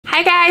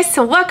Hi guys,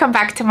 so welcome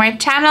back to my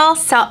channel.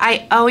 So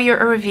I owe you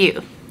a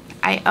review.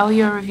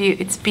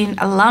 It's been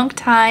a long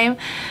time,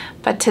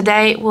 but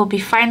today we'll be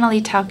finally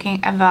talking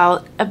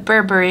about a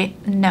Burberry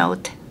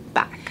Note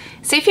bag.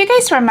 So if you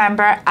guys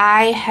remember,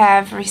 I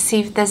have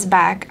received this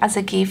bag as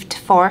a gift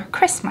for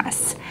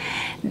Christmas.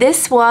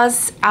 This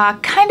was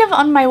kind of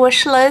on my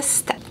wish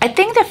list. I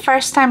think the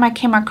first time I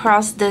came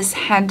across this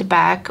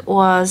handbag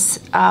was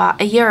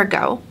a year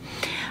ago,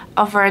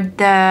 over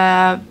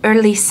the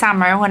early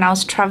summer when I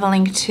was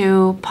traveling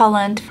to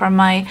Poland for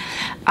my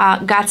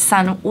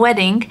godson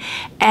wedding,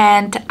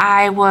 and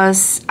I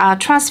was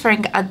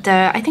transferring at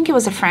the, I think it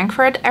was a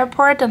Frankfurt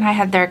airport, and I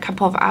had there a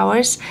couple of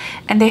hours,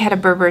 and they had a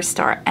Burberry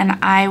store, and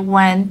I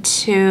went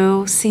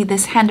to see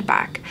this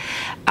handbag.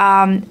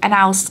 And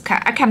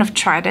I kind of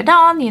tried it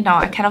on, you know,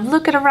 I kind of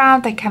looked it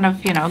around, I kind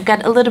of, you know,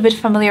 got a little bit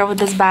familiar with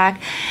this bag,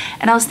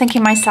 and I was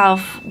thinking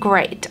myself,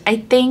 great, I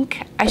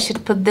think I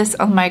should put this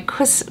on my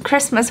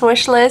Christmas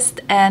wish list,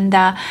 and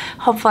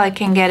hopefully I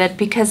can get it,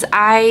 because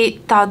I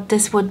thought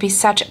this would be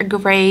such a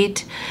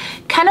great,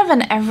 kind of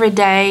an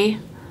everyday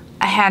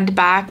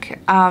handbag,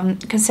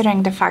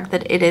 considering the fact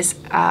that it is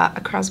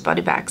a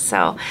crossbody bag.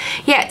 So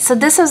yeah, so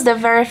this was the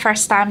very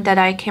first time that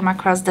I came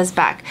across this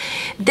bag.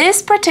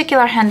 This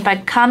particular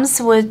handbag comes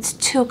with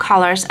two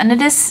colors, and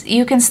it is,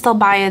 you can still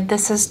buy it.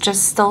 This is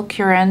just still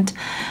current.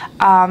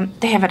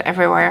 They have it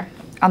everywhere.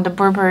 On the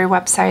Burberry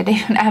website they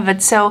even have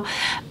it. So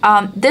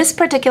this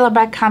particular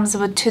bag comes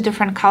with two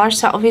different colors.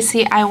 So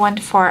obviously I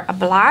went for a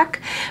black,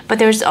 but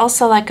there's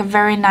also like a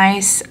very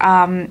nice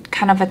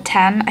kind of a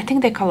tan. I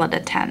think they call it a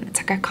tan.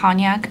 It's like a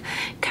cognac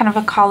kind of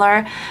a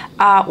color,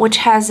 which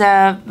has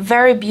a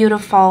very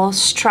beautiful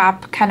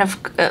strap. Kind of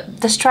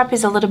the strap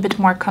is a little bit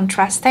more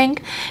contrasting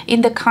in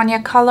the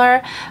cognac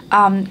color,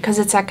 because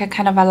it's like a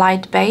kind of a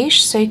light beige.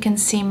 So you can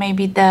see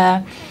maybe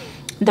the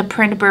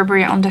print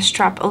Burberry on the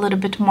strap a little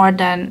bit more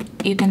than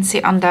you can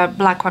see on the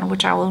black one,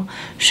 which I will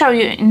show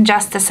you in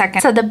just a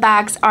second. So the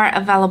bags are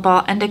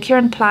available, and the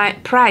current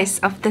price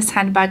of this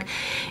handbag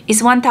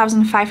is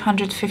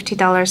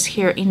 $1,550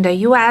 here in the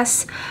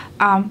US,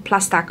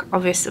 plus tax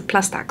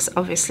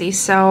obviously.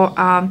 So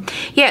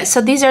yeah,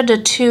 so these are the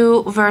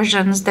two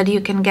versions that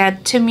you can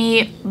get. To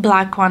me,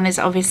 black one is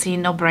obviously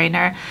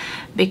no-brainer,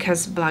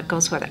 because black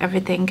goes with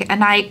everything,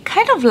 and I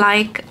kind of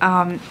like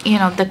you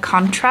know, the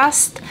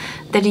contrast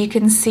that you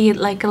can see,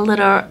 like a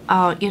little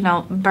you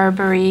know,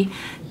 Burberry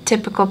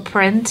typical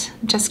print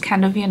just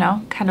kind of, you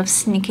know, kind of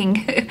sneaking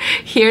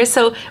here.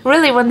 So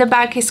really when the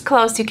bag is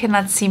closed you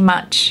cannot see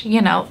much,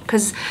 you know,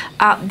 because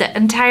the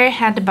entire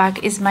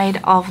handbag is made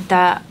of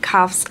the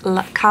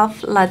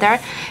calf leather,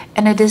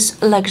 and it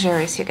is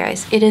luxurious, you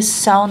guys. It is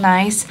so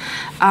nice.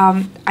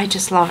 I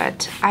just love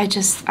it.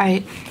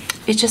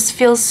 It just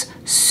feels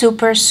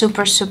super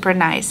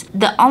nice.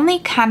 The only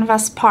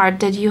canvas part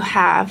that you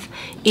have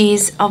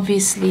is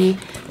obviously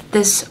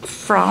this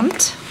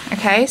front.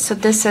 Okay, so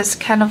this is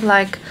kind of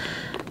like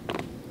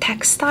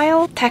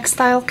textile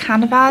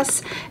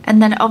canvas,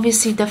 and then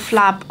obviously the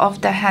flap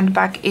of the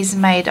handbag is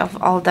made of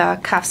all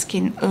the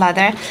calfskin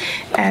leather,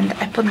 and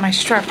I put my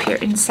strap here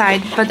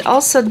inside, but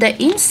also the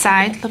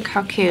inside, look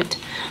how cute.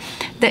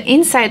 The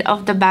inside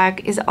of the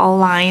bag is all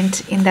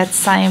lined in that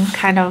same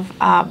kind of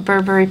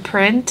Burberry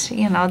print,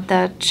 you know,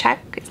 the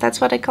check, that's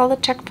what I call the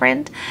check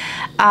print.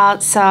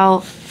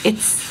 So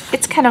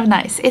it's kind of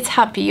nice. It's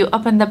happy. You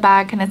open the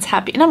bag and it's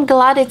happy. And I'm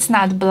glad it's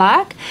not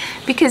black,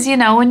 because, you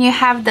know, when you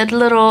have that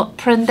little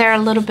print there, a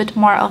little bit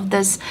more of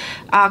this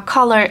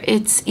color,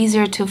 it's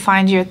easier to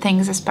find your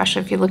things,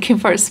 especially if you're looking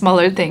for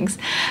smaller things.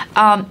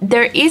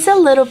 There is a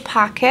little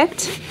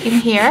pocket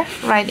in here,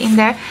 right in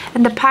there,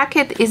 and the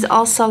pocket is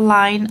also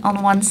lined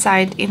on one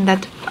side in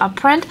that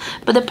print,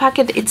 but the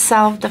pocket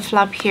itself, the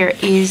flap here,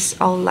 is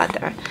all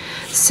leather.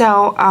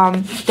 So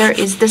there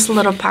is this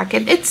little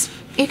pocket.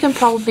 You can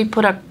probably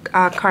put a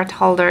card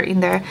holder in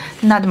there,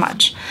 not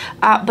much,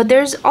 but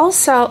there's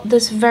also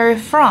this very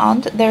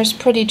front, there's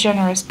pretty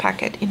generous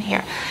pocket in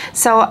here.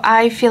 So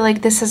I feel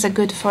like this is a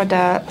good for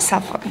the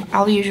cell phone.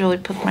 I'll usually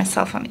put my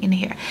cell phone in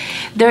here.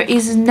 There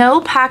is no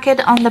pocket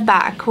on the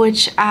back,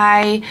 which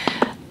I'm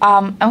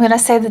gonna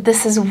say that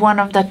this is one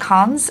of the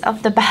cons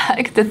of the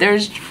bag, that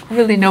there's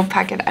really no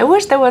pocket. I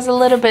wish there was a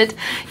little bit,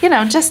 you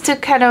know, just to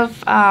kind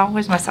of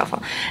where's my cell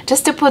phone,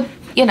 just to put,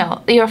 you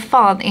know, your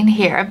phone in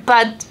here,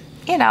 but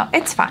you know,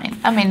 it's fine.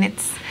 I mean,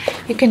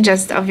 you can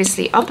just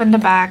obviously open the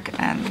bag,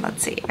 and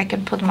let's see, I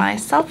can put my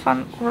cell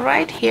phone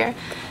right here,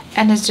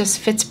 and it just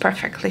fits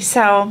perfectly.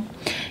 So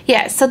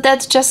yeah, so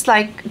that's just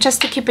like,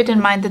 just to keep it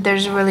in mind that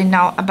there's really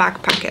no a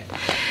back pocket.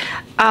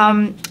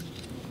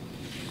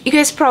 You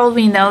guys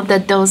probably know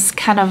that those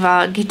kind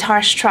of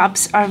guitar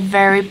straps are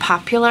very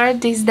popular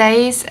these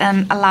days,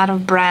 and a lot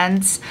of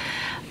brands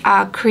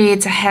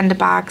create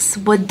handbags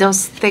with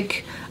those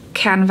thick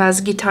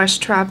canvas guitar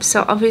straps.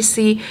 So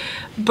obviously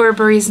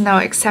Burberry is no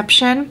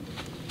exception.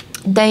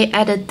 They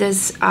added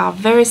this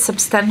very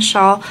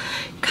substantial,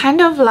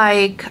 kind of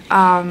like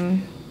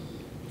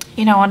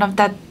you know, one of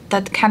that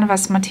that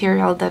canvas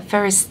material, that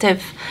very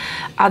stiff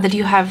that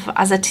you have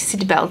as a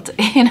seat belt,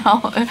 you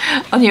know,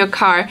 on your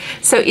car.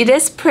 So it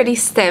is pretty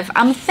stiff.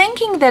 I'm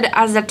thinking that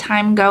as the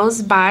time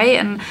goes by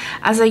and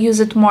as I use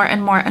it more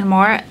and more and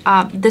more,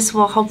 this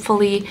will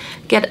hopefully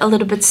get a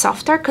little bit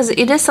softer, because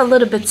it is a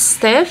little bit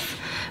stiff.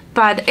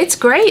 But it's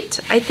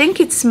great. I think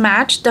it's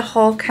matched the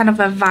whole kind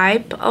of a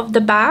vibe of the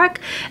bag.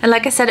 And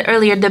like I said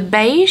earlier, the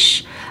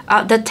beige,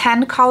 the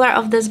tan color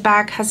of this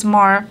bag has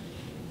more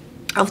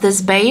of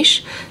this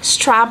beige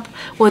strap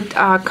with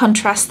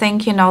contrasting,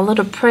 you know,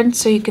 little print,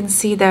 so you can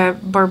see the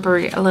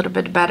Burberry a little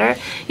bit better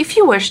if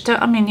you wish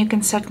to. I mean, you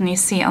can certainly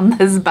see on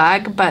this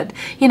bag, but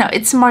you know,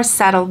 it's more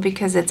subtle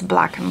because it's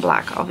black and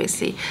black,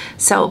 obviously.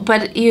 So,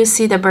 but you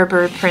see the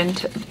Burberry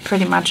print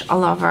pretty much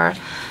all over.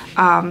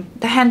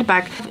 The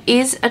handbag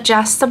is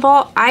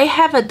adjustable. I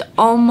have it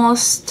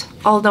almost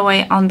all the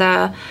way on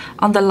the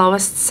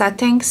lowest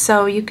setting,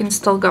 so you can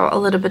still go a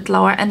little bit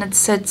lower, and it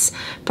sits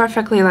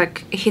perfectly,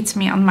 like it hits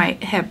me on my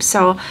hip.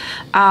 So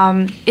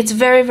it's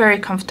very, very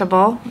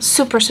comfortable,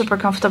 super, super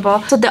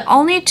comfortable. So the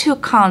only two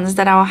cons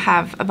that I'll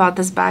have about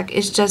this bag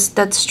is just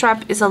that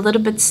strap is a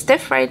little bit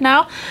stiff right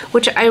now,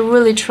 which I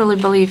really truly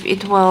believe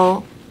it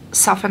will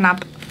soften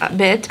up a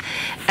bit,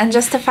 and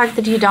just the fact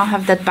that you don't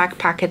have that back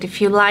pocket.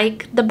 If you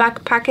like the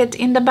back pocket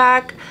in the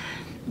bag,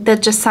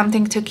 that's just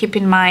something to keep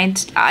in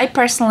mind. I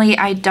personally,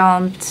 I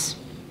don't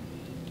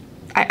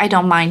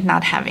mind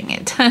not having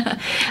it.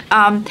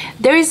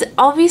 There is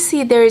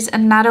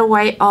another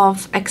way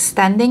of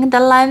extending the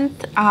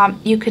length.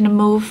 You can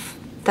move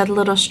that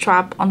little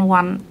strap on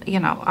one, you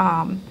know,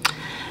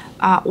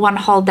 one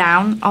hole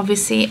down,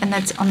 obviously, and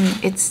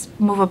it's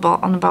movable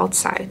on both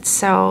sides,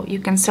 so you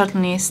can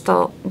certainly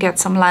still get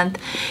some length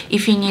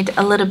if you need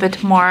a little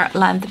bit more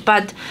length.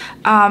 But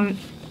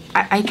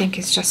I think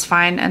it's just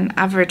fine. An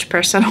average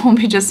person will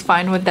be just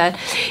fine with that.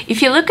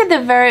 If you look at the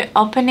very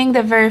opening,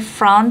 the very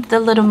front, the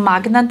little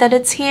magnet that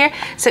it's here,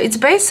 so it's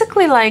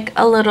basically like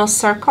a little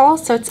circle,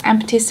 so it's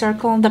empty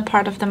circle, and the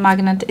part of the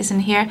magnet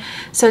isn't here,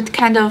 so it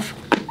kind of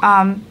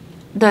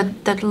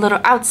that little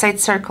outside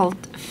circle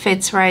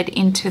fits right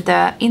into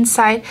the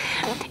inside.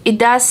 It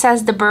does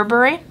says the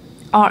Burberry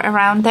or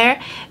around there,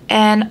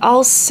 and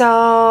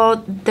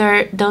also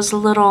those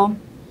little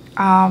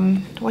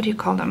what do you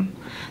call them?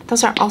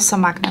 Those are also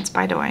magnets,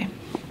 by the way.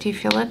 Do you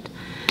feel it?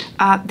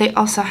 They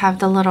also have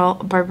the little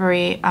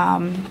Burberry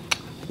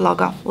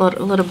logo,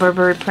 little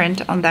Burberry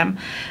print on them,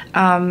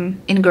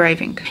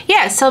 engraving.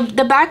 Yeah, so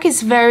the back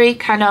is very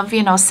kind of,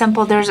 you know,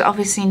 simple. There's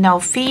obviously no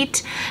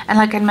feet, and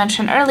like I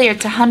mentioned earlier,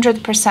 it's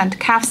 100%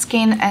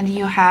 calfskin, and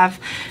you have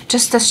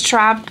just a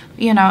strap,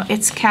 you know,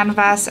 it's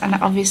canvas, and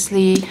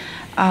obviously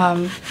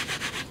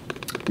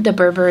the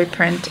Burberry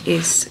print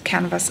is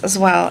canvas as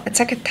well. It's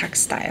like a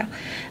textile.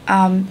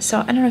 So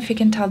I don't know if you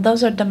can tell,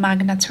 those are the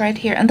magnets right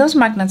here, and those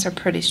magnets are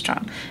pretty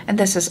strong, and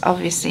this is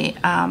obviously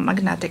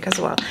magnetic as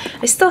well.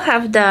 I still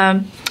have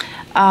the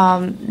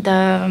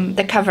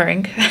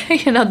covering,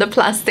 you know, the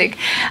plastic.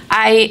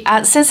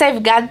 Since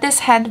I've got this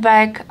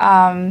handbag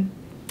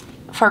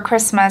for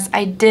Christmas,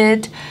 I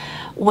did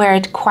wear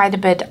it quite a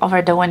bit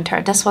over the winter.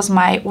 This was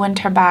my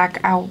winter bag.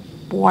 I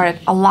wore it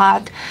a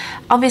lot.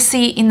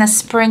 Obviously in the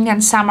spring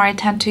and summer I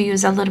tend to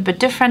use a little bit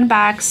different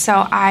bags,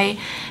 so I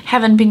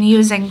haven't been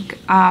using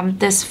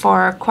this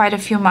for quite a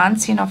few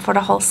months, you know, for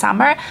the whole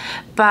summer.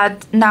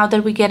 But now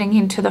that we're getting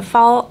into the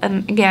fall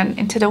and again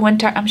into the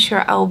winter, I'm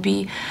sure I'll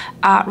be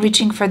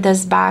reaching for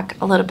this bag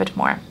a little bit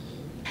more.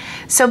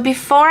 So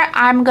before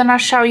I'm gonna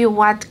show you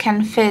what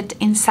can fit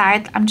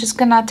inside, I'm just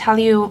gonna tell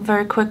you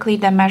very quickly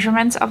the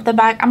measurements of the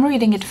bag. I'm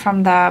reading it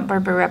from the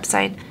Burberry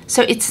website.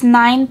 So it's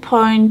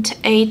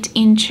 9.8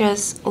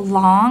 inches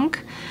long,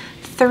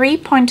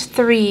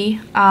 3.3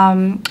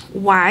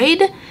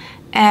 wide,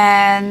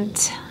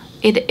 and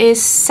it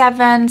is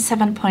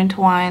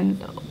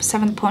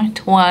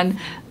 7.1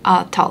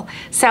 tall.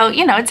 So,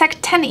 you know, it's like a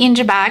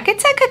 10-inch bag.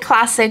 It's like a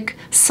classic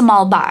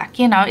small bag,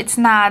 you know, it's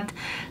not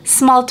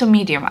small to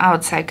medium, I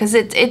would say, because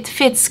it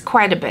fits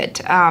quite a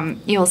bit.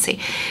 You'll see.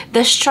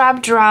 The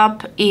strap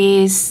drop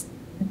is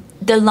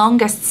the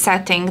longest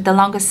setting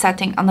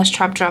on the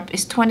strap drop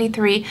is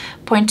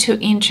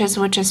 23.2 inches,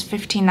 which is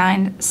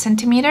 59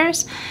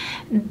 centimeters.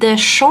 The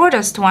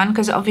shortest one,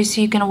 because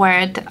obviously you can wear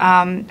it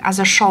as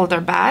a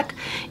shoulder bag,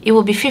 it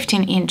will be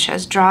 15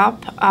 inches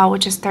drop,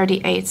 which is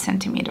 38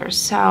 centimeters.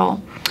 So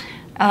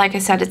like I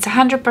said, it's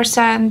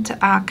 100%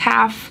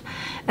 calf,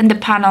 and the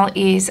panel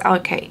is,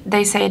 okay,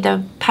 they say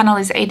the panel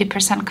is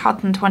 80%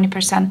 cotton,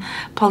 20%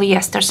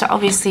 polyester. So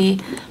obviously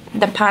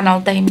the panel,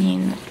 they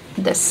mean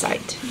this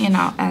side, you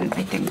know, and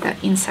I think the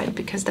inside,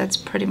 because that's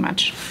pretty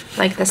much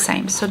like the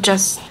same. So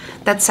just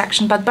that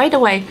section. But by the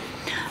way,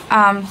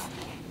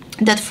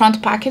 that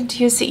front pocket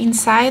you see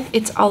inside,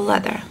 it's all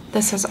leather.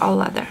 This is all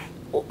leather.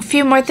 A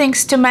few more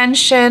things to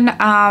mention.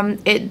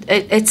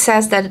 It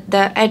says that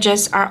the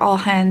edges are all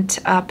hand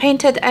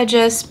painted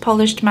edges,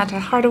 polished metal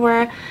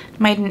hardware,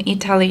 made in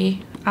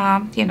Italy,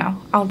 you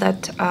know, all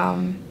that.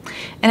 And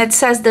it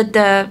says that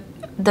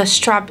the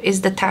strap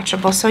is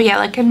detachable. So yeah,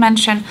 like I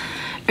mentioned,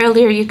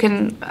 earlier, you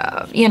can,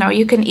 you know,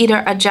 you can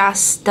either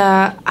adjust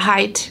the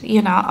height,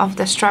 you know, of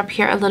the strap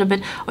here a little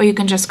bit, or you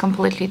can just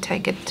completely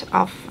take it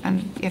off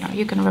and, you know,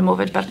 you can remove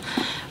it, but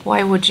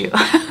why would you?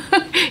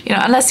 You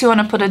know, unless you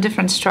want to put a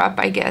different strap,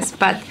 I guess.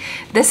 But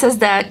this is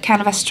the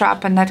canvas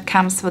strap, and that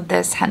comes with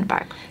this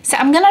handbag. So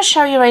I'm gonna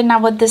show you right now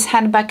what this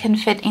handbag can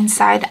fit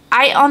inside.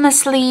 I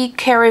honestly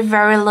carry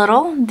very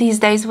little these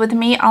days with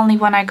me. Only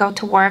when I go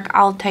to work,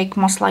 I'll take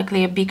most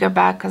likely a bigger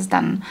bag, because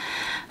then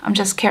I'm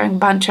just carrying a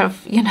bunch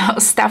of, you know,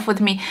 stuff with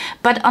me.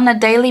 But on a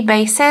daily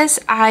basis,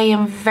 I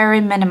am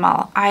very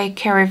minimal. I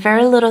carry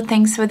very little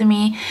things with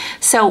me.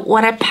 So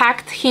what I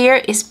packed here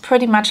is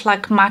pretty much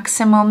like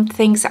maximum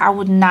things I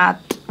would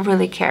not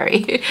really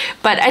carry.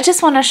 But I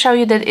just want to show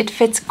you that it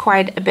fits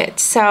quite a bit.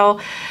 So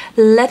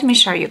let me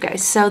show you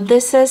guys. So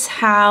this is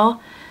how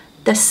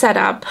the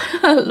setup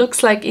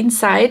looks like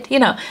inside, you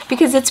know,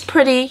 because it's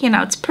pretty, you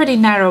know, it's pretty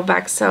narrow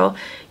back, so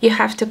you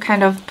have to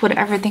kind of put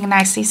everything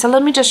nicely. So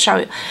let me just show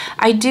you.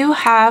 I do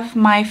have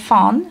my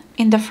phone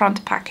in the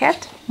front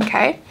pocket,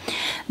 okay?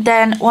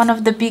 Then one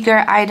of the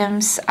bigger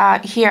items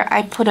here,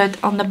 I put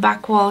it on the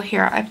back wall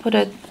here. I put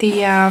it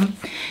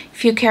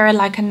if you carry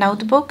like a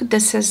notebook,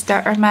 this is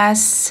the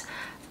Hermes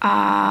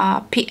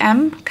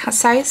PM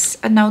size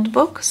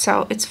notebook,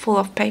 so it's full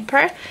of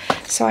paper.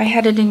 So I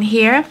had it in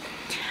here.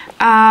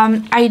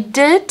 I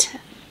did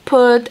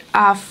put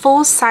a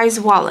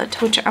full-size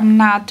wallet, which I'm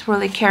not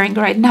really carrying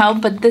right now,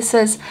 but this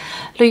is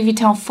Louis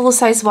Vuitton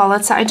full-size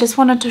wallet. So I just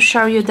wanted to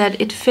show you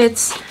that it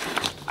fits.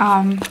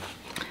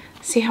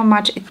 See how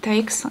much it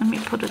takes? Let me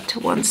put it to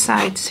one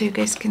side so you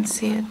guys can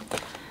see it.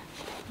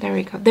 There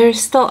we go.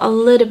 There's still a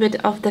little bit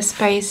of the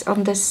space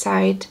on this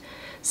side,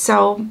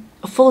 so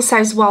a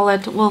full-size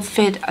wallet will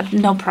fit,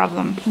 no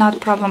problem, not a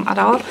problem at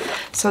all.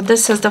 So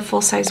this is the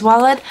full-size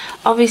wallet.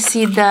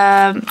 Obviously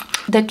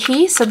the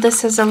key, so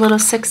this is a little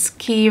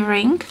 6-key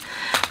ring,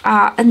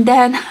 and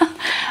then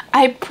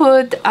I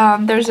put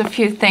there's a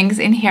few things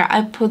in here.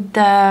 I put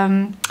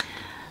the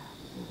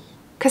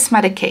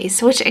cosmetic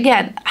case, which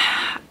again,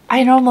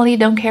 I normally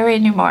don't carry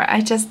anymore.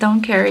 I just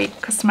don't carry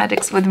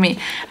cosmetics with me.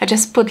 I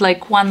just put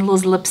like one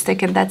loose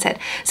lipstick and that's it.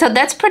 So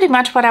that's pretty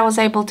much what I was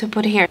able to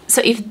put here.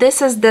 So if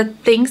this is the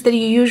things that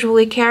you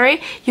usually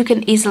carry, you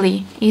can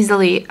easily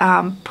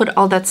put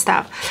all that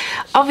stuff.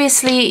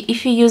 Obviously,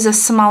 if you use a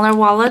smaller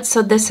wallet,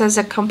 so this is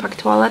a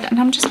compact wallet, and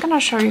I'm just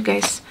gonna show you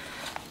guys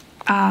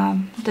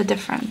the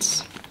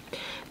difference.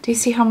 Do you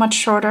see how much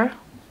shorter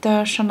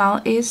the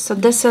Chanel is? So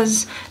this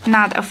is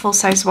not a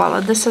full-size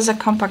wallet, this is a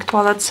compact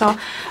wallet. So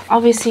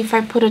obviously if I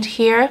put it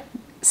here,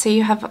 so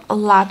you have a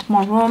lot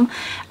more room.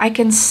 I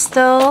can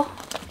still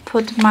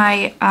put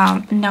my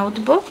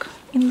notebook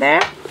in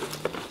there.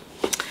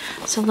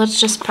 So let's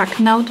just pack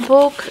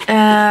notebook,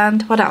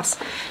 and what else?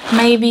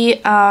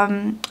 Maybe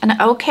an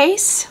O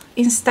case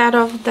instead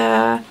of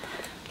the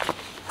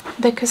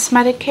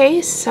cosmetic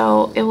case,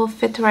 so it will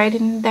fit right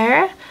in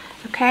there.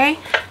 Okay,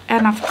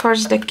 and of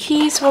course the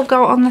keys will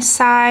go on the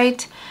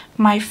side.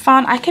 My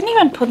phone, I can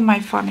even put my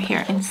phone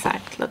here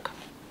inside, look.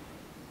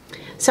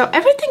 So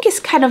everything is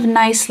kind of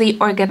nicely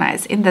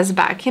organized in this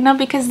bag, you know,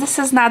 because this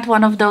is not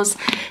one of those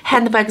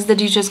handbags that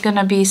you're just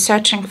gonna be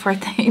searching for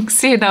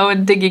things, you know,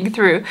 and digging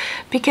through,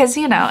 because,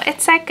 you know,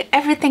 it's like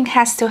everything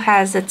has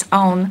its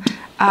own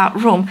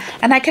room.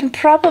 And I can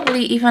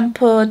probably even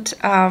put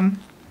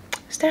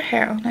is there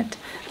hair on it?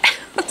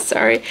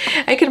 Sorry,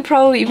 I can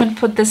probably even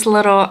put this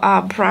little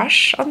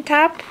brush on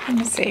top. Let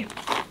me see.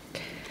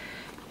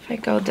 If I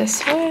go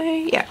this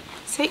way, yeah,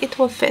 see, it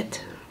will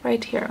fit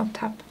right here on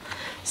top.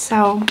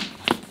 So,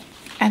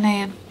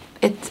 and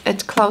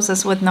it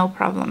closes with no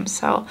problem.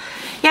 So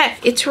yeah,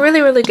 it's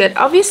really, really good.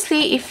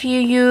 Obviously, if you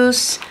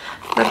use,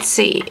 let's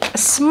see, a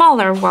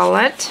smaller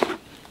wallet,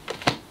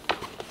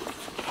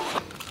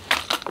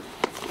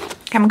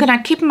 I'm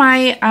gonna keep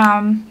my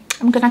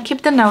I'm gonna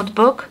keep the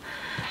notebook.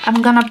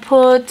 I'm gonna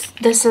put,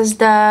 this is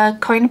the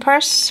coin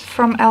purse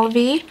from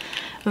LV,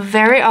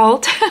 very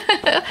old,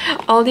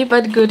 oldie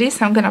but goodie.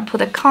 So I'm gonna put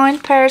a coin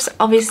purse.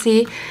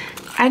 Obviously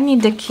I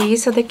need the key,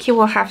 so the key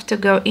will have to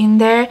go in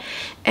there.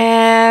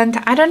 And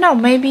I don't know,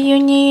 maybe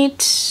you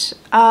need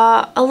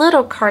a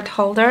little card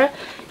holder.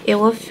 It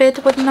will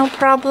fit with no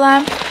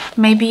problem.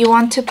 Maybe you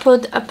want to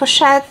put a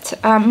pochette,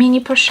 a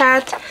mini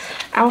pochette.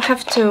 I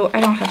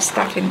don't have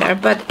stuff in there,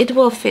 but it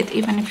will fit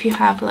even if you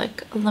have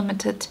like a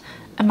limited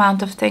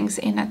amount of things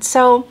in it.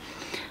 So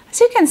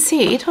as you can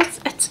see,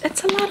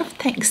 it's a lot of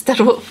things that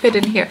will fit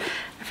in here.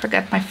 I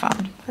forgot my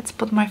phone. Let's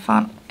put my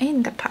phone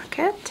in the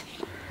pocket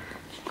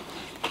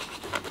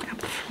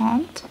up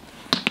front.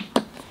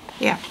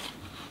 Yeah,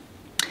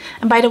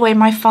 and by the way,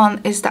 my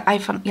phone is the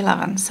iPhone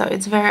 11, so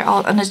it's very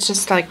old, and it's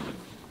just like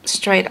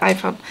straight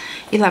iPhone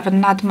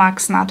 11, not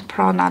Max, not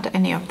Pro, not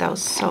any of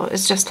those. So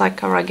it's just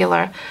like a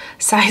regular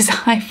size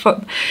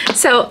iPhone.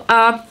 So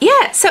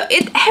yeah, so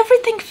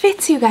everything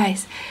fits, you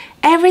guys.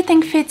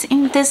 Everything fits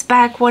in this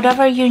bag,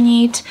 whatever you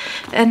need.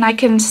 And I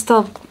can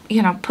still,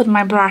 you know, put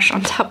my brush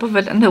on top of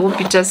it and it will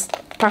be just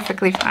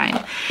perfectly fine.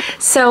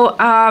 So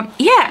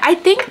yeah, I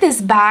think this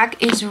bag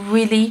is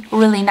really,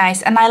 really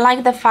nice, and I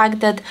like the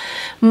fact that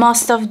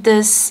most of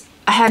this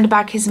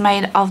handbag is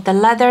made of the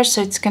leather,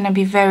 so it's going to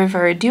be very,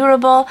 very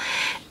durable.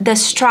 The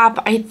strap,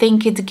 I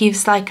think it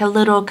gives like a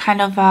little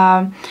kind of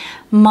a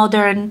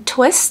modern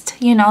twist,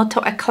 you know, to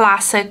a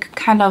classic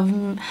kind of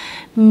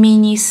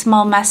mini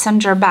small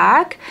messenger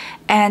bag.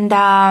 And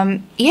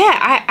yeah,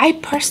 I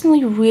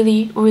personally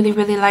really, really,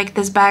 really like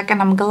this bag,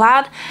 and I'm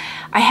glad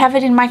I have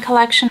it in my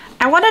collection.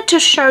 I wanted to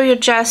show you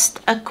just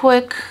a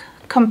quick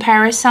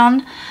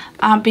comparison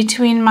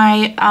between my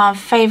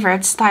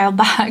favorite style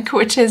bag,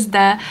 which is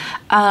the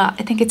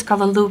I think it's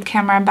called a loop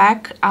camera bag,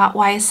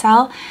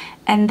 YSL,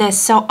 and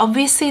this. So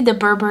obviously the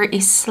Burberry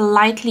is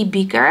slightly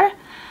bigger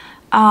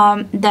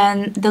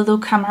than the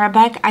loop camera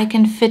bag. I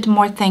can fit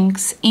more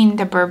things in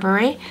the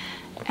Burberry,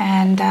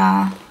 and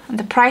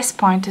the price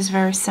point is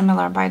very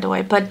similar, by the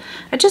way, but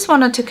I just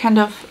wanted to kind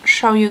of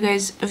show you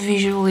guys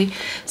visually.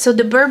 So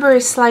the Burberry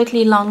is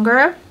slightly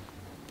longer,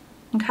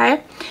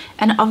 okay,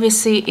 and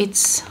obviously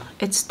it's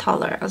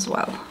taller as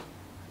well,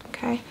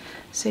 okay,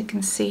 so you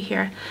can see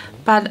here,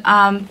 but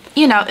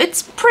you know,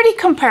 it's pretty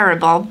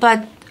comparable,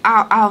 but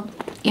I'll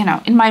you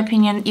know, in my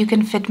opinion, you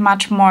can fit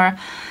much more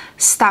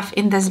stuff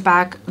in this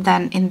bag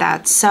than in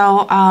that.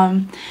 So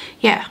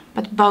yeah,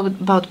 but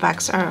both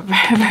bags are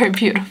very, very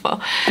beautiful.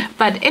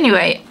 But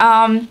anyway,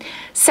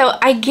 so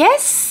I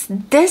guess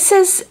this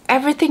is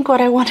everything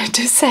what I wanted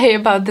to say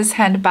about this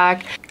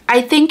handbag.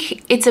 I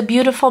think it's a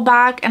beautiful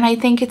bag, and I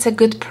think it's a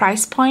good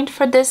price point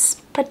for this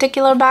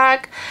particular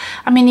bag.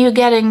 I mean, you're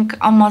getting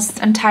almost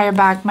entire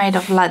bag made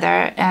of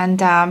leather,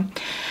 and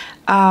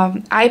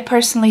I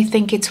personally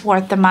think it's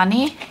worth the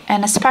money,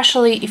 and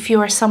especially if you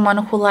are someone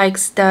who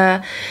likes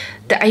the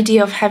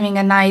idea of having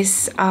a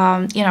nice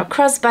you know,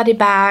 crossbody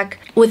bag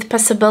with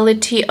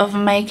possibility of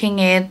making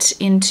it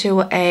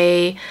into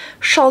a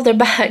shoulder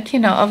bag. You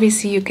know,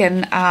 obviously you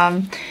can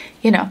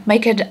you know,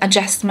 make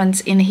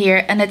adjustments in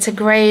here, and it's a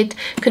great,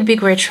 could be a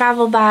great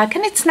travel bag,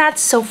 and it's not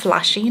so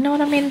flashy, you know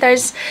what I mean?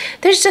 There's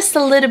just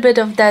a little bit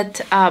of that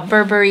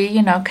Burberry,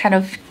 you know, kind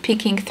of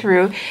peeking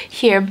through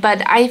here,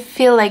 but I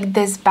feel like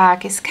this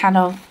bag is kind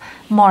of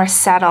more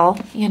subtle,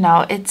 you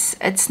know,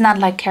 it's not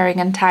like carrying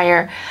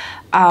entire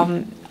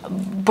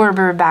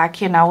Burberry bag,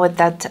 you know, with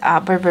that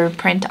Burberry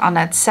print on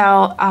it.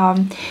 So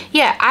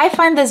yeah, I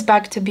find this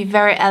bag to be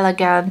very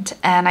elegant,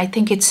 and I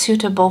think it's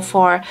suitable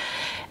for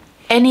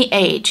any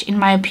age, in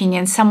my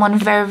opinion. Someone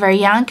very, very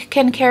young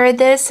can carry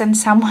this, and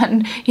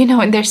someone, you know,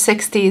 in their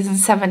 60s and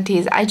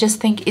 70s. I just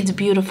think it's a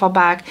beautiful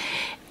bag.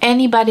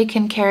 Anybody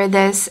can carry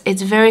this.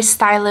 It's very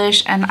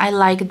stylish, and I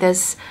like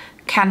this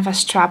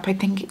canvas strap. I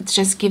think it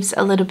just gives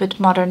a little bit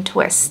modern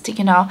twist,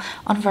 you know,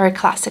 on very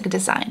classic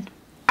design.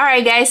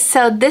 Alright guys,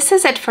 so this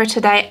is it for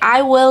today.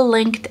 I will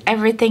link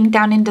everything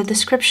down in the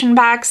description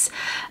box.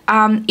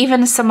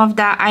 Even some of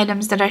the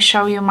items that I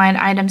show you, mine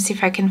items,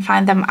 if I can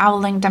find them, I will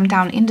link them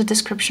down in the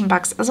description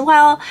box as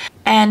well.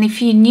 And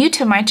if you're new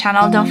to my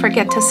channel, don't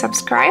forget to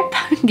subscribe,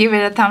 give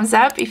it a thumbs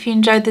up. If you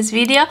enjoyed this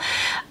video,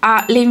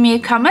 leave me a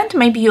comment.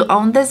 Maybe you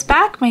own this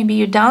bag, maybe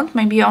you don't,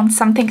 maybe you own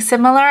something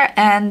similar.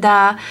 And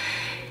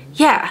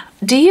yeah,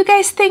 do you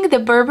guys think the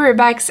Burberry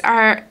bags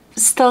are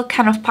still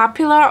kind of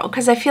popular?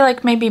 Because I feel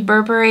like maybe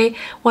Burberry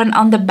went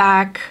on the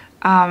back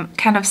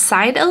kind of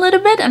side a little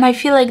bit, and I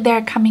feel like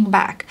they're coming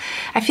back.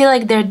 I feel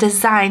like their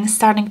design is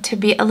starting to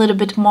be a little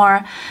bit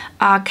more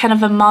kind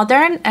of a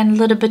modern and a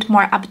little bit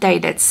more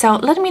updated. So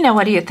let me know,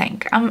 what do you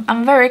think?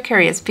 I'm very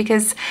curious,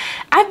 because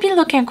I've been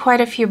looking at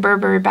quite a few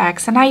Burberry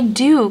bags, and I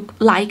do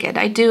like it.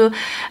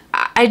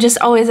 I just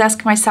always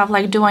ask myself,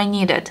 like, do I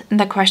need it? And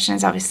the question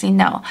is obviously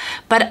no.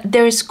 But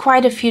there's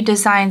quite a few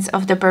designs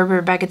of the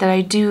Burberry bag that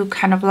I do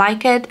kind of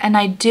like it, and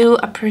I do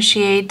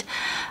appreciate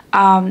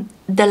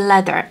the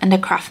leather and the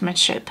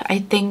craftsmanship. I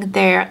think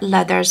their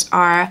leathers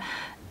are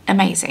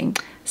amazing.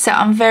 So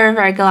I'm very,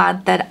 very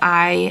glad that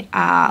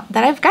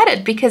I've got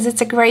it, because it's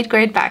a great,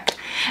 great bag.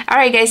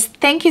 Alright guys,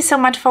 thank you so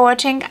much for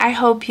watching. I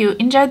hope you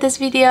enjoyed this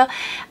video.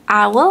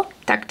 I will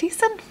talk to you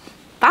soon.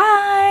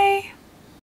 Bye!